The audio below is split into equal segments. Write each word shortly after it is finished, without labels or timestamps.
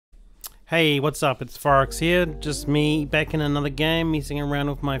Hey, what's up? It's Forex here. Just me back in another game, messing around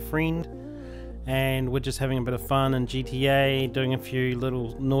with my friend. And we're just having a bit of fun in GTA, doing a few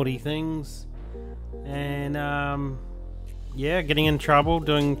little naughty things. And, yeah, getting in trouble,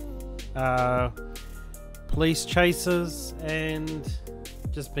 doing police chases, and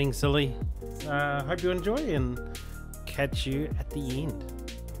just being silly. Hope you enjoy and catch you at the end.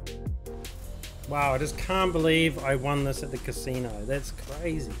 Wow, I just can't believe I won this at the casino. That's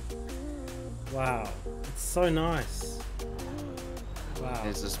crazy. Wow, it's so nice. Wow.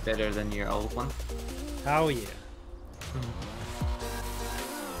 Is this better than your old one? Hell yeah.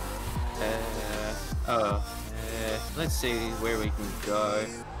 Let's see where we can go.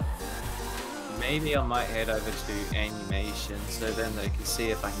 Maybe I might head over to animation so then they can see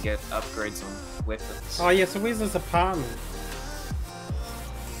if I can get upgrades on weapons. Oh yeah, so where's this apartment?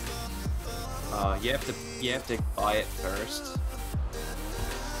 You have to buy it first,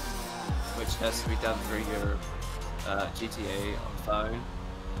 which has to be done through your GTA phone.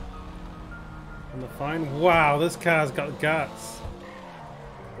 On the phone? Wow, this car's got guts.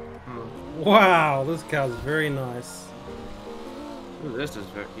 Wow, this car's very nice. Ooh, this is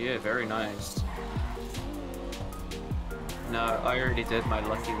very nice. No, I already did my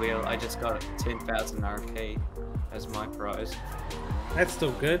lucky wheel. I just got 10,000 arcade as my prize. That's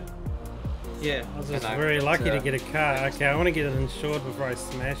still good. Yeah. I was just very lucky to get a car. Okay, I want to get it insured before I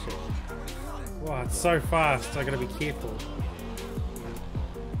smash it. Wow, it's so fast. I gotta be careful.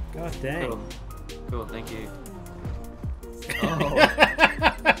 God dang. Cool, thank you.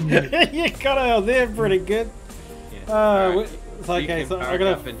 You got out there pretty good. Yeah. Right. It's okay, so I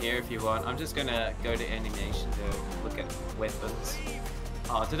gotta up in here if you want. I'm just gonna go to animation to look at weapons.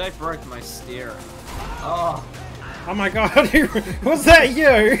 Oh, did I break my steering? Oh. Oh my god, was that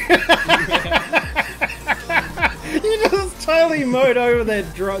you? You just totally mowed over that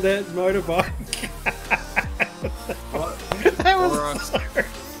motorbike. What? That was so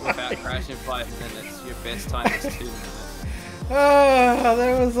without crashing 5 minutes. Your best time is 2 minutes. Oh,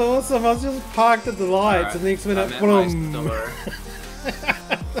 that was awesome. I was just parked at the lights and next minute, boom.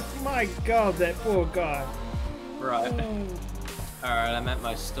 My god, that poor guy. Right. Alright, I'm at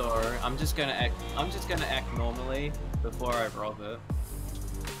my store. I'm just gonna act normally before I rob it.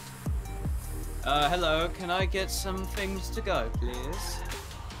 Hello, can I get some things to go, please?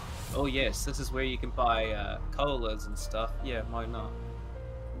 Oh yes, this is where you can buy colas and stuff. Yeah, why not?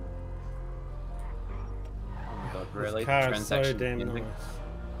 Oh my god, really? This car is so damn nice.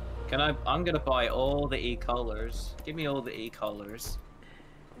 I'm gonna buy all the e-collars. Give me all the e-collars.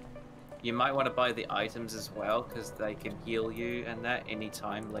 You might want to buy the items as well, because they can heal you and that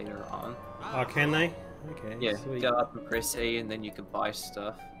anytime later on. Oh, can they? Okay. Yeah, sweet. go up and press E and then you can buy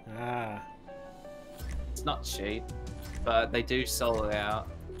stuff. Ah. It's not cheap, but they do sell it out.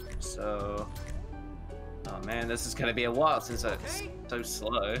 So... Oh man, this is going to be a while since it's so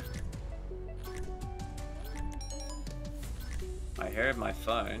slow. I heard my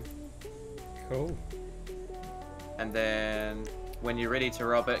phone. Cool. And then... when you're ready to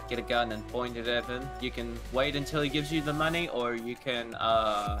rob it, get a gun and point it at him. You can wait until he gives you the money, or you can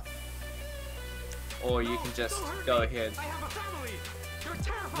just go ahead.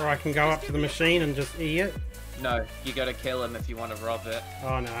 Or I can go up to the machine and just eat it? No, you gotta kill him if you want to rob it.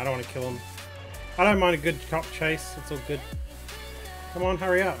 Oh no, I don't want to kill him. I don't mind a good cop chase, it's all good. Come on,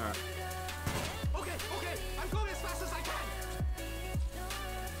 hurry up. Right. Okay, I'm going as fast as I can.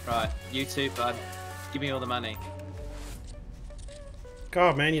 Right, you too, bud. Give me all the money.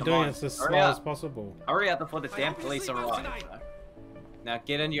 God, man, you're doing this as slow as possible. Hurry up before the damn police arrive. Now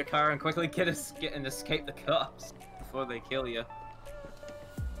get in your car and quickly get and escape the cops before they kill you.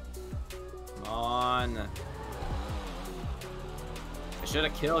 Come on. I should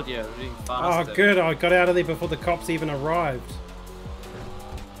have killed you. Being faster. Oh, good. I got out of there before the cops even arrived.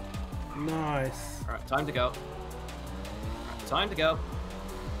 Nice. Alright, time to go. Time to go.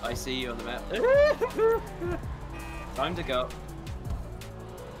 I see you on the map. Time to go.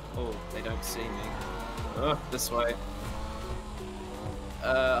 Oh, they don't see me. Oh, this way.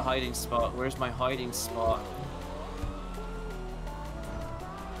 Hiding spot. Where's my hiding spot?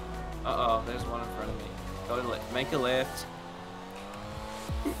 Uh-oh, there's one in front of me. Go to left. Make a left.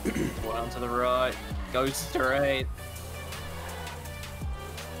 One to the right. Go straight.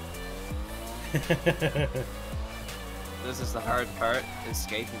 This is the hard part,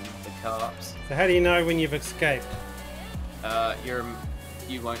 escaping the cops. So how do you know when you've escaped?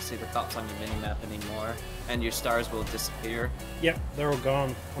 You won't see the cops on your minimap anymore, and your stars will disappear. Yep, they're all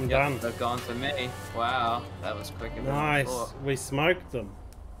gone. I'm done. They're gone to me. Wow, that was quicker than I thought. We smoked them.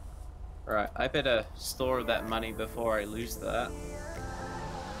 Right, I better store that money before I lose that.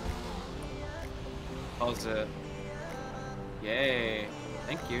 deposit. Yay.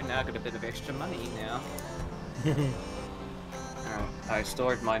 Thank you. Now I got a bit of extra money now. Alright, I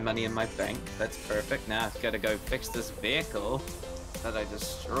stored my money in my bank. That's perfect. Now I've got to go fix this vehicle that I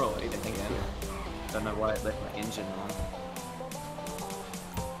destroyed again. Don't know why I left my engine on.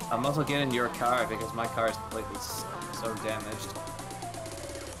 I'm also getting your car because my car is completely so damaged.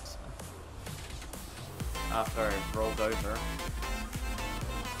 So, after I rolled over.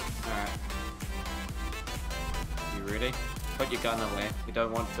 Alright. You ready? Put your gun away. We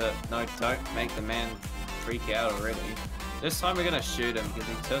don't want to... No, don't make the man freak out already. This time we're gonna shoot him because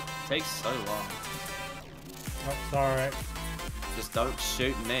he takes so long. That's alright. Just don't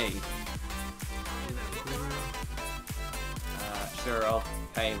shoot me. Sure, I'll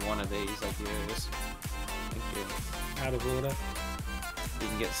pay one of these, I guess. Thank you. Out of order. You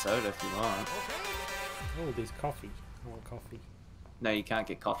can get soda if you want. Oh, there's coffee. I want coffee. No, you can't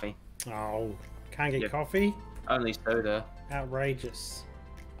get coffee. Oh, can't get coffee? Only soda. Outrageous.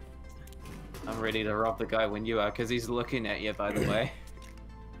 I'm ready to rob the guy when you are, because he's looking at you, by the way.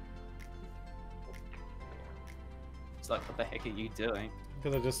 It's like, what the heck are you doing?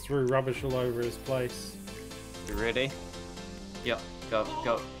 Because I just threw rubbish all over his place. You ready? Yep, go,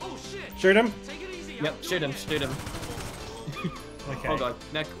 go. Oh, shit. Shoot him? Take it easy. Yep, shoot him, shoot him. Okay. Hold on.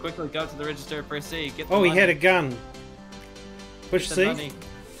 Now, quickly go to the register, press C, get the Oh, money. he had a gun. Push The C? money.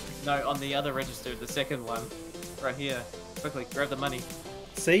 No, on the other register, the second one. Right here. Quickly, grab the money.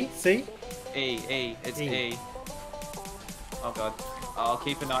 C? C? E, it's E. E. Oh god. I'll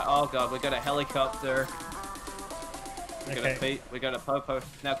keep an eye. Oh god, we got a helicopter. We got a feet. We got a popo.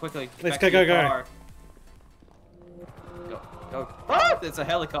 Now quickly. Let's back go, to go, your go. car. Go. Ah! There's a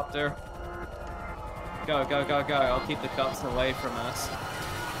helicopter. Go, go, go, go. I'll keep the cops away from us.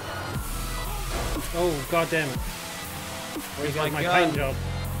 Oh, god damn it. Where's Here goes my my gun? paint job.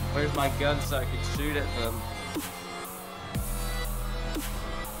 Where's my gun so I can shoot at them?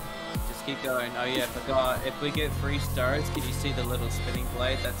 Just keep going. Oh yeah, forgot. If we get 3 stars, can you see the little spinning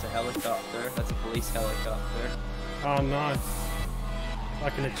blade? That's a helicopter. That's a police helicopter. Oh, nice.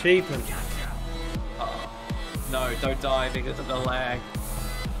 Like an achievement. Uh-oh. No, don't die because of the lag.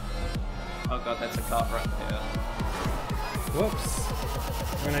 Oh god, that's a cop right there. Whoops.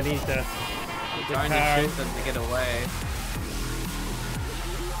 We're gonna need to... I'm trying to shoot them to get away.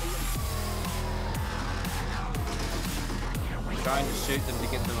 I'm trying to shoot them to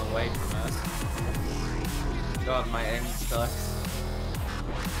get them away from us. God, my aim sucks.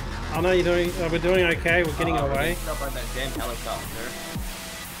 Oh no, you're doing... we're doing okay. We're getting away. Stop by that damn helicopter.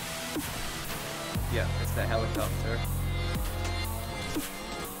 Yeah, it's the helicopter.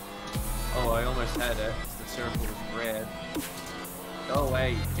 Oh, I almost had it. The circle was red. Go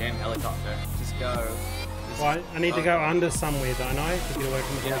away, you damn helicopter. Just go. Just Well, I need to go under somewhere, don't I? To get away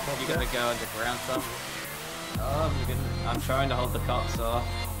from the Yeah, helicopter? you gotta go underground somewhere. Oh, I'm trying to hold the cops off.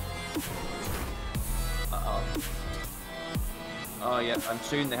 Uh-oh. Oh, yeah, I'm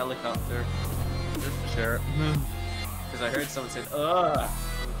shooting the helicopter. Just for sure. Because I heard someone say, ugh!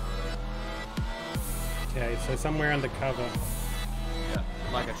 Okay, so somewhere undercover. Yeah,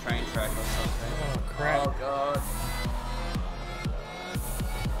 like a train track or something. Oh, crap. Oh, God.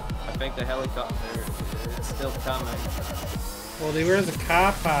 I think the helicopter is still coming. Well, there is a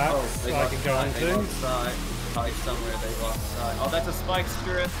car park Oh, they I lost could go sight. They into. lost sight. Probably somewhere they lost sight. Oh, that's a spike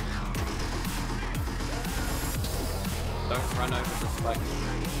spirit. Don't run over the spike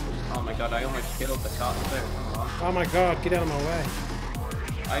spirit. Oh my god, I almost killed the cop there. Come on. Oh my god, get out of my way.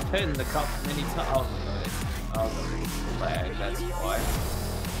 I've hit the cop many times. Oh my god. Oh, the lag, that's why.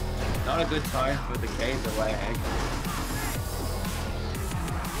 Not a good time for the game to lag.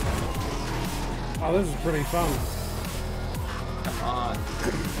 Oh, this is pretty fun. Come on.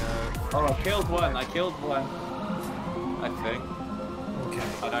 Oh, I killed one. I killed one. I think. Okay.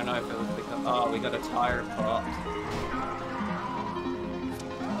 I don't know if it was because... Oh, we got a tire popped.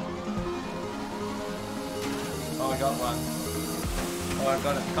 Oh, I got one. Oh, I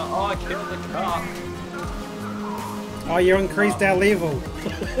got a cop. Oh, I killed the cop. Oh, you increased our level.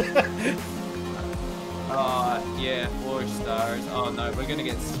 Oh, yeah, 4 stars. Oh no, we're gonna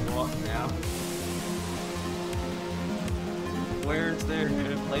get SWAT now. Where's their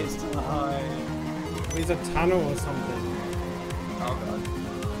good place to hide? There's a tunnel or something. Oh god.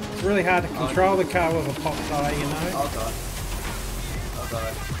 It's really hard to control the car with a pop tire, you know? Oh god. Oh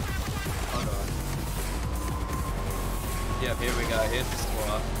god. Oh god. Yep, here we go. Here's the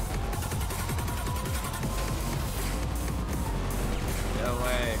SWAT. Get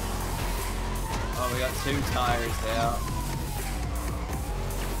away. Oh, we got 2 tires out.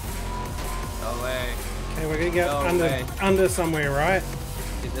 Go away. Okay, we're gonna get Go under away. under somewhere, right?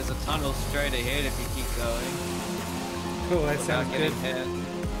 Dude, there's a tunnel straight ahead if you keep going. Cool, that Without sounds good. getting hit.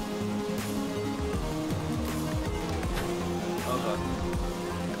 Oh god.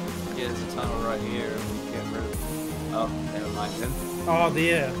 Yeah, there's a tunnel right here. Get rid of... Oh, never mind then. Oh,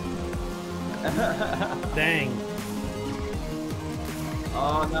 there. Dang.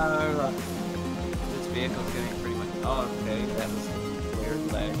 Oh no! This vehicle's getting pretty much... Oh, okay, that was a weird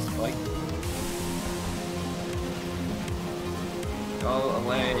lag spike. Go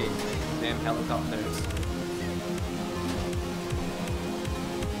away, damn helicopters.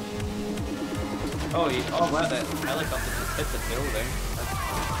 Oh, oh wow, that helicopter just hit the building.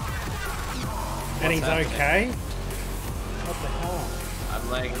 And he's happening? okay? What the hell? I'm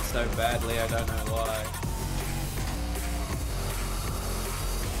lagging so badly, I don't know why.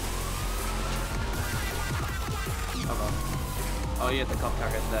 Oh god. Oh yeah, the cop car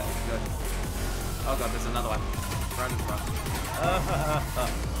hit that. Good. Oh god, there's another one. Run, run. I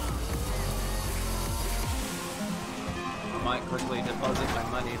might quickly deposit my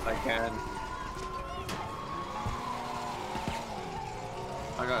money if I can.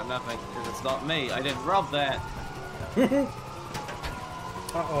 I got nothing, because it's not me. I didn't rob that.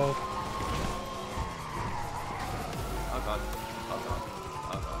 Uh-oh. Oh god. Oh god.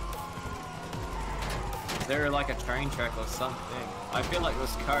 Oh god. Is there like a train track or something? I feel like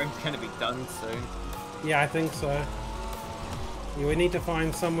this car is gonna be done soon. Yeah, I think so. Yeah, we need to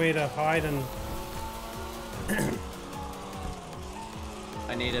find somewhere to hide and...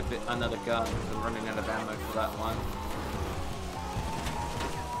 I need another gun because I'm running out of ammo for that one.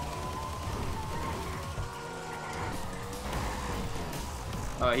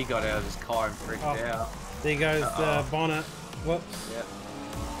 Oh, he got out of his car and freaked out. There goes the bonnet. Whoops. Yep.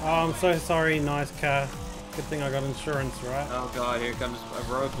 Oh, I'm so sorry, nice car. Good thing I got insurance, right? Oh god, here comes a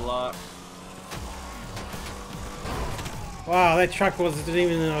roadblock. Wow, that truck wasn't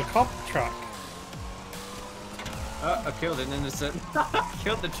even a cop truck. Oh, I killed an innocent.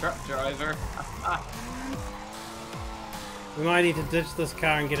 Killed the truck driver. We might need to ditch this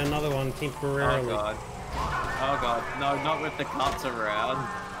car and get another one temporarily. Oh god. Oh god. No, not with the cops around.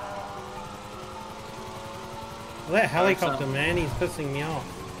 Well, that helicopter, man, he's pissing me off.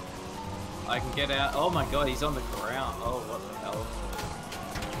 I can get out. Oh my god, he's on the ground. Oh, what the hell.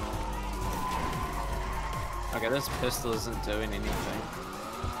 Okay, this pistol isn't doing anything.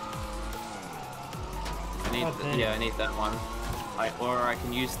 I need, I need that one. Or I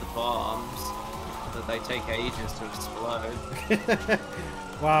can use the bombs, but they take ages to explode.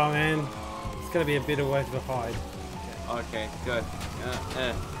 Wow, man, it's gonna be a better way to hide. Okay, good.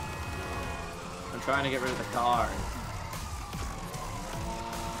 I'm trying to get rid of the car.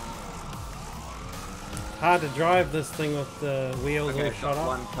 Hard to drive this thing with the wheels all shot off.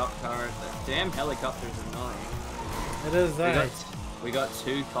 One cop car. The damn helicopter's annoying. It is, though. We got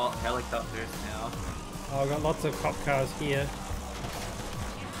two helicopters now. Oh, I've got lots of cop cars here.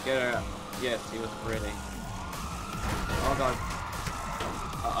 Get her out. Yes, he was ready. Oh god.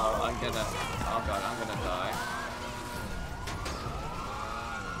 Uh-oh, I'm gonna... Oh god, I'm gonna die.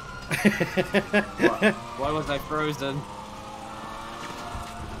 Why was I frozen?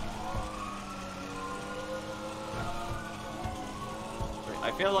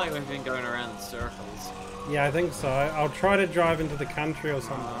 I feel like we've been going around in circles. Yeah, I think so. I'll try to drive into the country or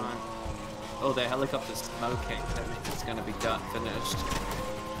something. Oh, the helicopter's smoking. That means it's gonna be finished.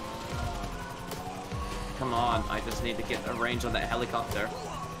 Come on, I just need to get a range on that helicopter.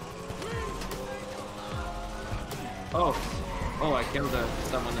 Oh! Oh, I killed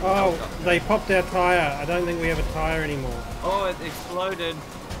someone in the helicopter. They popped our tire. I don't think we have a tire anymore. Oh, it exploded.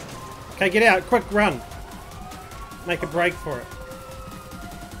 Okay, get out. Quick, run. Make a break for it.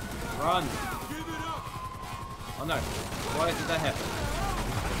 Run. Oh no. Why did that happen?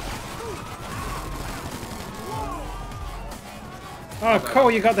 Oh, cool.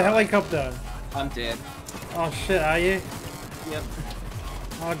 You got the helicopter. I'm dead. Oh, shit. Are you? Yep.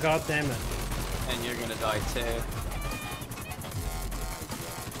 Oh, god damn it. And you're gonna die too.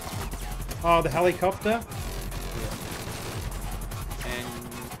 Oh, the helicopter? Yeah. And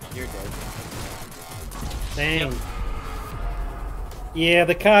you're dead. Dang. Yep. Yeah,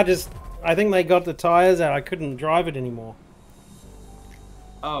 the car just... I think they got the tires out. I couldn't drive it anymore.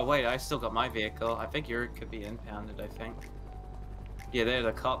 Oh, wait. I still got my vehicle. I think yours could be impounded, I think. Yeah, they're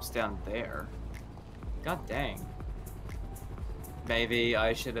the cops down there. God dang. Maybe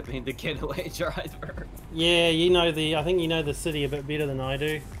I should have been the getaway driver. Yeah, you know the... I think you know the city a bit better than I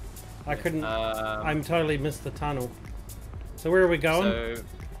do. I couldn't... I'm totally missed the tunnel. So where are we going?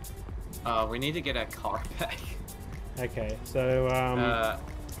 So... we need to get our car back. Okay, so...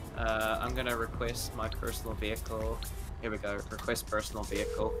 I'm gonna request my personal vehicle. Here we go. Request personal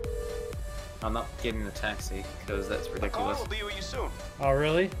vehicle. I'm not getting the taxi because that's ridiculous. I'll be with you soon. Oh,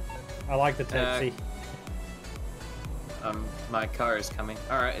 really? I like the taxi. My car is coming.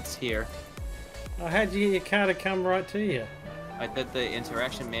 Alright, it's here. Oh, how'd you get your car to come right to you? I did the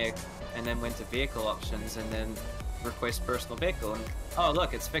interaction meg and then went to vehicle options and then request personal vehicle. And oh,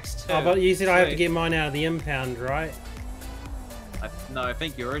 look, it's fixed too. Oh, but you said I have to Sweet. get mine out of the impound, right? No, I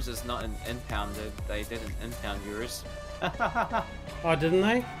think yours is not impounded. They didn't impound yours. Oh, didn't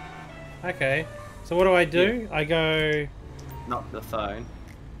they? Okay. So what do I do? Yeah. I go... Not the phone.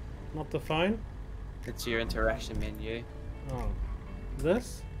 Not the phone? It's your interaction menu. Oh.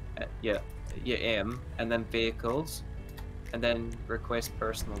 This? Yeah, your M, and then vehicles, and then request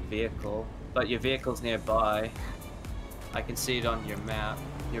personal vehicle. But your vehicle's nearby. I can see it on your map.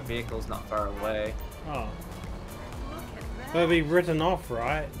 Your vehicle's not far away. Oh. It'll be written off,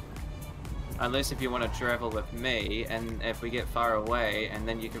 right? Unless if you want to travel with me, and if we get far away, and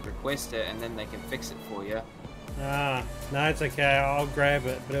then you can request it, and then they can fix it for you. Ah, no, it's okay. I'll grab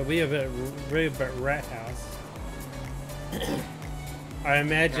it, but it'll be a bit rat house. I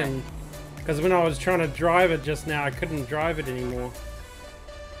imagine, because when I was trying to drive it just now, I couldn't drive it anymore.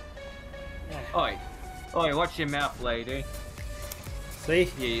 Oi, oi, watch your mouth, lady. See?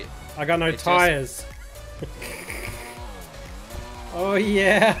 Yeah, I got no it's tires. Oh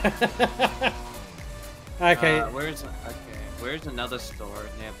yeah. Okay. Where's another store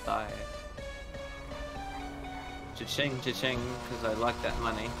nearby? Cha-ching, cha-ching, because I like that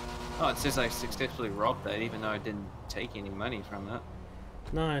money. Oh, it says I successfully robbed that, even though I didn't take any money from it.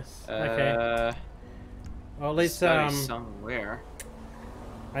 Nice. Okay. Well, at least somewhere.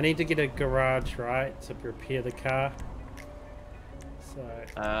 I need to get a garage, right, to repair the car.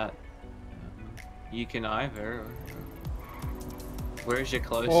 So. You can either. Where's your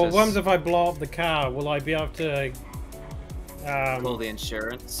closest? Well, what happens if I blow up the car? Will I be able to? Call the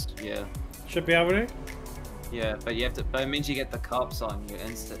insurance. Yeah. Should be able to. Yeah, but you have to. But it means you get the cops on you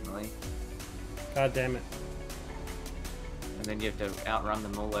instantly. God damn it. And then you have to outrun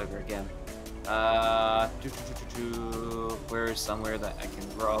them all over again. Where is somewhere that I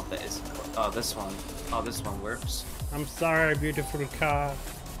can rob that is... Oh, this one. Oh, this one works. I'm sorry, beautiful car.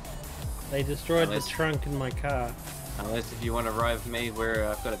 They destroyed the trunk in my car. Unless if you want to ride with me where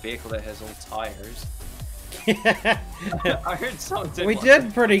I've got a vehicle that has all tires. I heard someone did We one.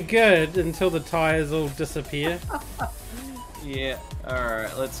 did pretty good until the tires all disappear. Yeah,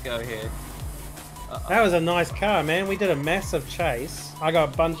 alright, let's go here. That was a nice car, man. We did a massive chase. I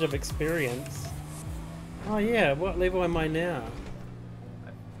got a bunch of experience. Oh yeah, what level am I now?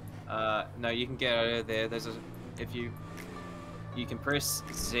 No, you can get out of there. There's a... If you... You can press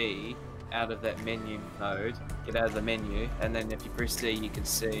Z out of that menu mode. Get out of the menu, and then if you press Z, you can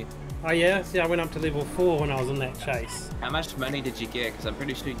see. Oh yeah? See, I went up to level 4 when I was in that chase. How much money did you get? Because I'm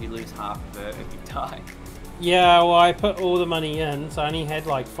pretty sure you lose half of it if you die. Yeah, well, I put all the money in, so I only had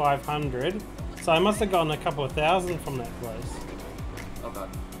like 500. So I must have gotten a couple of thousand from that place. Oh god.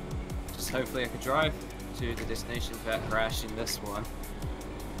 Just hopefully I could drive to the destination without crashing this one.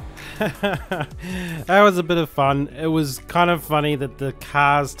 That was a bit of fun. It was kind of funny that the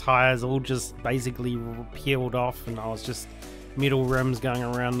car's tires all just basically peeled off and I was just metal rims going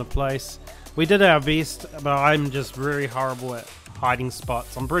around the place. We did our best, but I'm just very horrible at hiding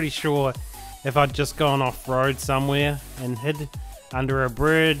spots. I'm pretty sure if I'd just gone off-road somewhere and hid under a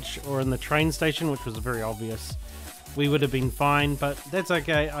bridge or in the train station, which was very obvious, we would have been fine, but that's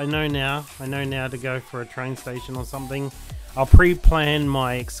okay. I know now to go for a train station or something. I'll pre-plan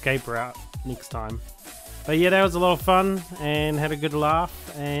my escape route next time. But yeah, that was a lot of fun and had a good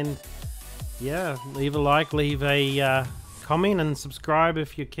laugh. And yeah, leave a like, leave a comment and subscribe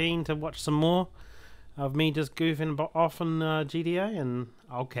if you're keen to watch some more of me just goofing off on GTA. And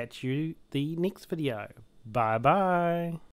I'll catch you the next video. Bye bye.